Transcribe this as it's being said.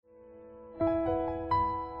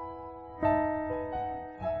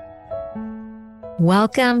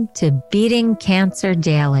Welcome to Beating Cancer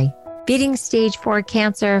Daily. Beating stage 4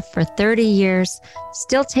 cancer for 30 years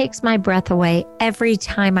still takes my breath away every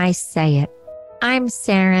time I say it. I'm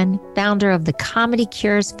Saren, founder of the Comedy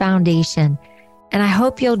Cures Foundation, and I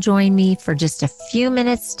hope you'll join me for just a few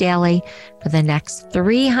minutes daily for the next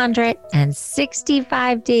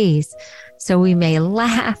 365 days so we may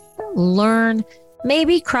laugh, learn,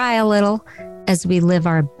 maybe cry a little as we live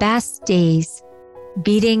our best days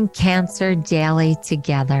beating cancer daily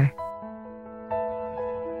together.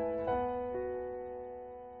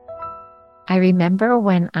 I remember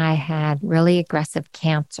when I had really aggressive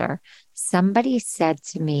cancer, somebody said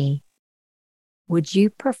to me, "Would you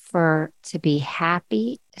prefer to be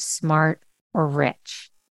happy, smart, or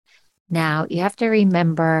rich?" Now, you have to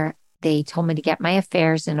remember they told me to get my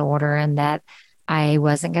affairs in order and that I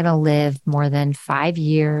wasn't going to live more than 5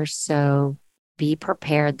 years. So be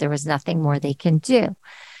prepared. There was nothing more they can do.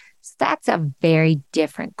 So that's a very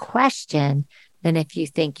different question than if you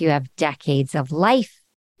think you have decades of life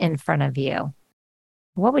in front of you.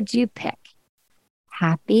 What would you pick?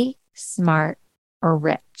 Happy, smart, or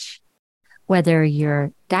rich? Whether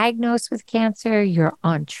you're diagnosed with cancer, you're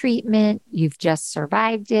on treatment, you've just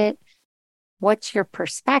survived it, what's your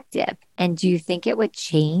perspective? And do you think it would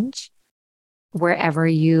change wherever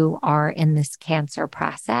you are in this cancer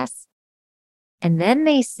process? And then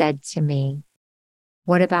they said to me,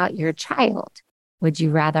 what about your child? Would you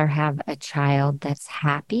rather have a child that's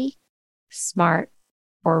happy, smart,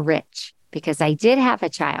 or rich? Because I did have a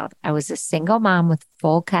child. I was a single mom with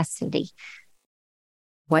full custody.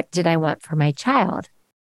 What did I want for my child?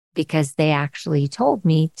 Because they actually told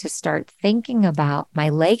me to start thinking about my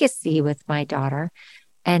legacy with my daughter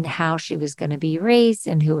and how she was going to be raised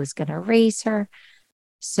and who was going to raise her.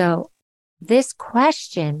 So this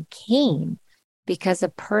question came because a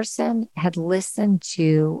person had listened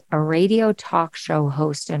to a radio talk show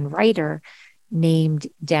host and writer named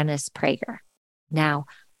Dennis Prager. Now,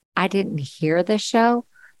 I didn't hear the show,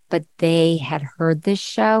 but they had heard this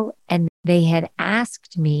show and they had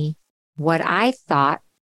asked me what I thought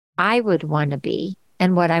I would want to be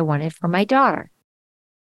and what I wanted for my daughter.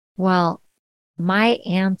 Well, my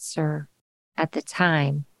answer at the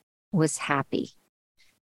time was happy.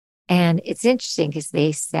 And it's interesting because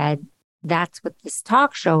they said, that's what this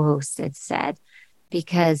talk show host had said,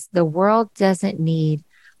 because the world doesn't need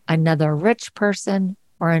another rich person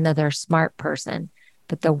or another smart person,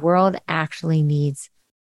 but the world actually needs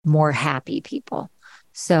more happy people.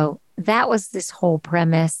 So that was this whole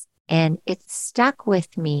premise, and it stuck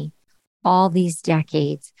with me all these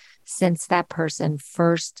decades since that person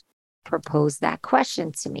first proposed that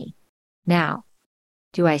question to me. Now,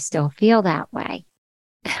 do I still feel that way?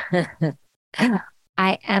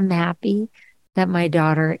 I am happy that my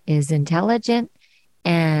daughter is intelligent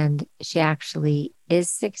and she actually is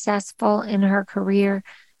successful in her career.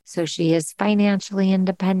 So she is financially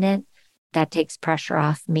independent. That takes pressure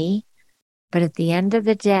off me. But at the end of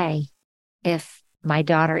the day, if my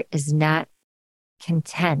daughter is not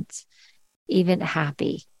content, even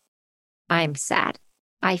happy, I'm sad.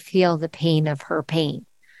 I feel the pain of her pain.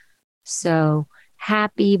 So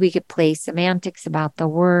happy, we could play semantics about the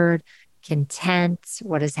word. Content,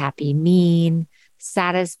 what does happy mean?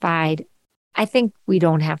 Satisfied. I think we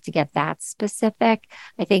don't have to get that specific.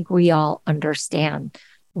 I think we all understand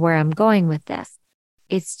where I'm going with this.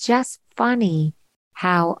 It's just funny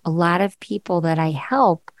how a lot of people that I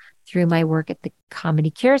help through my work at the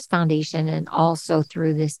Comedy Cures Foundation and also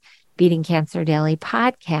through this Beating Cancer Daily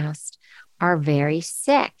podcast are very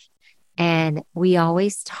sick. And we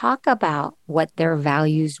always talk about what their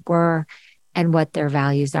values were and what their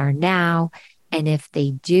values are now. And if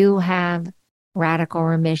they do have radical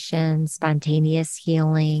remission, spontaneous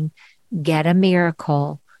healing, get a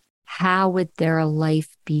miracle, how would their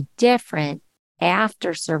life be different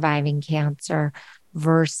after surviving cancer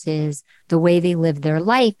versus the way they lived their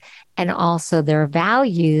life and also their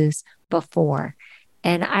values before?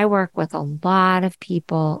 And I work with a lot of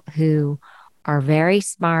people who are very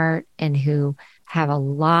smart and who have a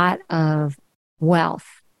lot of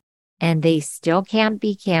wealth, and they still can't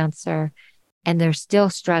beat cancer, and they're still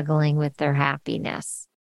struggling with their happiness.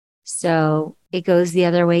 So it goes the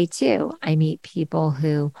other way too. I meet people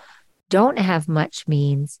who don't have much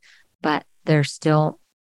means, but they're still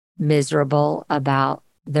miserable about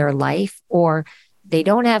their life, or they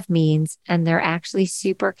don't have means and they're actually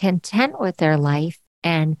super content with their life,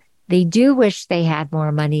 and they do wish they had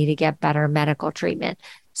more money to get better medical treatment.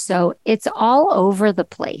 So it's all over the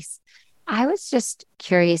place. I was just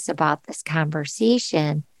curious about this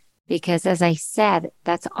conversation because, as I said,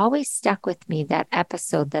 that's always stuck with me, that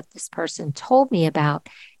episode that this person told me about.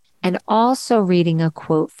 and also reading a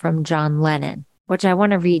quote from John Lennon, which I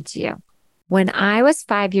want to read to you. When I was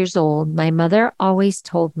 5 years old, my mother always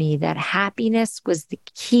told me that happiness was the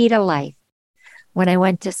key to life. When I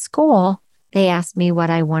went to school, they asked me what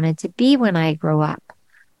I wanted to be when I grew up.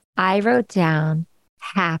 I wrote down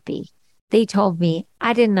happy. They told me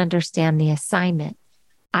I didn't understand the assignment.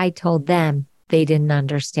 I told them they didn't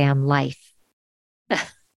understand life.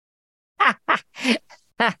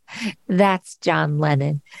 That's John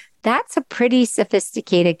Lennon. That's a pretty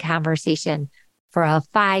sophisticated conversation for a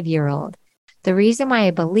 5-year-old. The reason why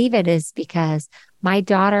I believe it is because my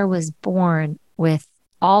daughter was born with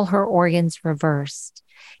all her organs reversed,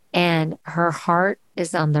 and her heart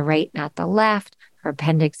is on the right, not the left. Her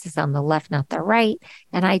appendix is on the left, not the right.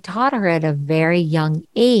 And I taught her at a very young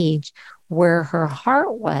age where her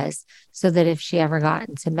heart was, so that if she ever got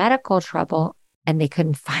into medical trouble and they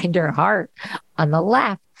couldn't find her heart on the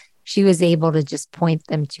left, she was able to just point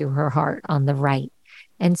them to her heart on the right.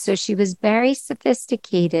 And so she was very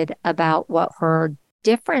sophisticated about what her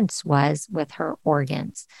difference was with her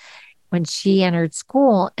organs. When she entered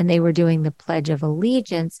school and they were doing the Pledge of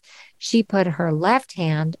Allegiance, she put her left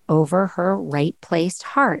hand over her right placed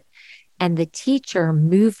heart. And the teacher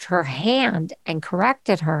moved her hand and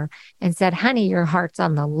corrected her and said, "Honey, your heart's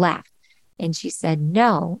on the left." And she said,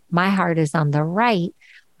 "No, my heart is on the right.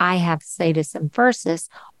 I have situs inversus.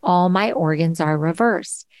 All my organs are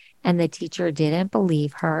reversed." And the teacher didn't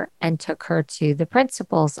believe her and took her to the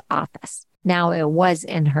principal's office. Now, it was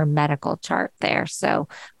in her medical chart there, so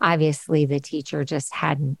obviously the teacher just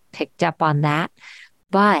hadn't picked up on that.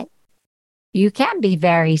 But you can be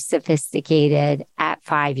very sophisticated at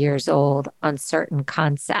 5 years old on certain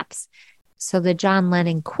concepts. So the John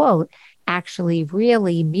Lennon quote actually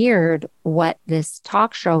really mirrored what this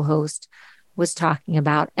talk show host was talking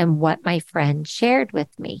about and what my friend shared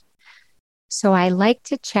with me. So I like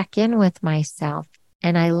to check in with myself,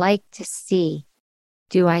 and I like to see,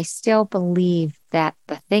 do I still believe that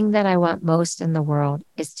the thing that I want most in the world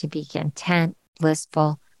is to be content,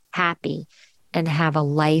 blissful, happy, and have a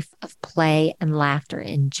life of play and laughter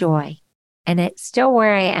and joy? And it's still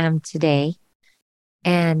where I am today.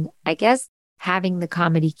 And I guess having the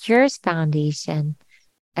Comedy Cures Foundation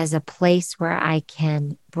as a place where I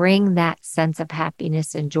can bring that sense of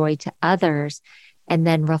happiness and joy to others, and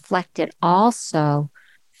then reflect it also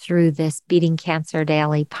through this Beating Cancer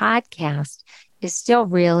Daily podcast, is still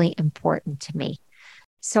really important to me.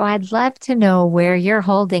 So I'd love to know where you're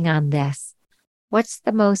holding on this. What's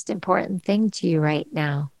the most important thing to you right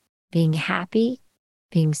now? Being happy,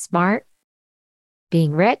 being smart,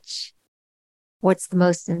 being rich? What's the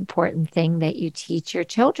most important thing that you teach your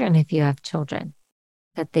children if you have children?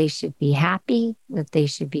 That they should be happy, that they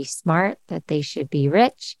should be smart, that they should be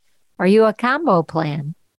rich? Are you a combo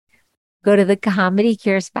plan? Go to the Comedy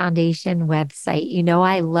Cures Foundation website. You know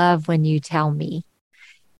I love when you tell me.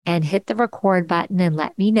 And hit the record button and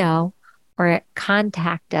let me know, or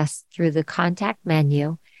contact us through the contact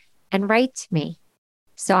menu and write to me.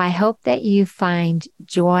 So I hope that you find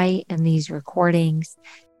joy in these recordings.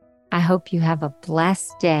 I hope you have a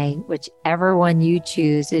blessed day, whichever one you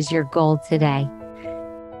choose is your goal today.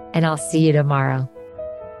 And I'll see you tomorrow.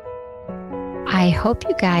 I hope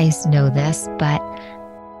you guys know this, but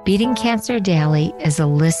Beating Cancer Daily is a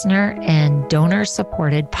listener and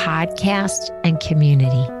donor-supported podcast and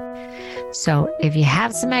community. So if you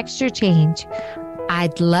have some extra change,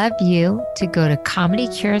 I'd love you to go to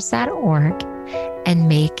comedycures.org and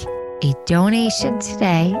make a donation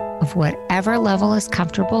today of whatever level is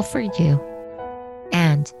comfortable for you.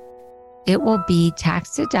 And it will be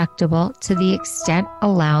tax deductible to the extent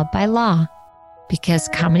allowed by law, because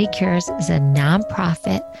Comedy Cures is a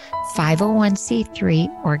nonprofit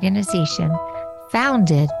 501c3 organization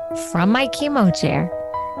founded from my chemo chair,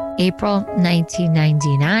 April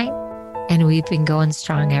 1999, and we've been going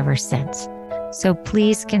strong ever since. So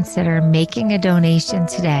please consider making a donation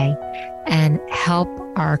today and help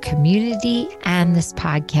our community and this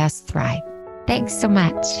podcast thrive. Thanks so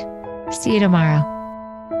much. See you tomorrow.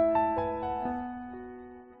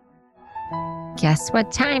 Guess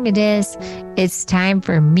what time it is? It's time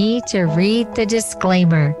for me to read the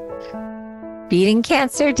disclaimer. Beating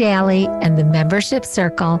Cancer Daily and the membership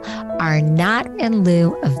circle are not in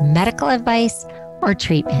lieu of medical advice or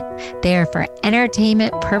treatment. They are for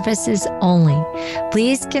entertainment purposes only.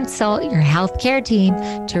 Please consult your healthcare team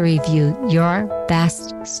to review your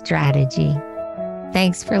best strategy.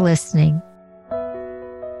 Thanks for listening.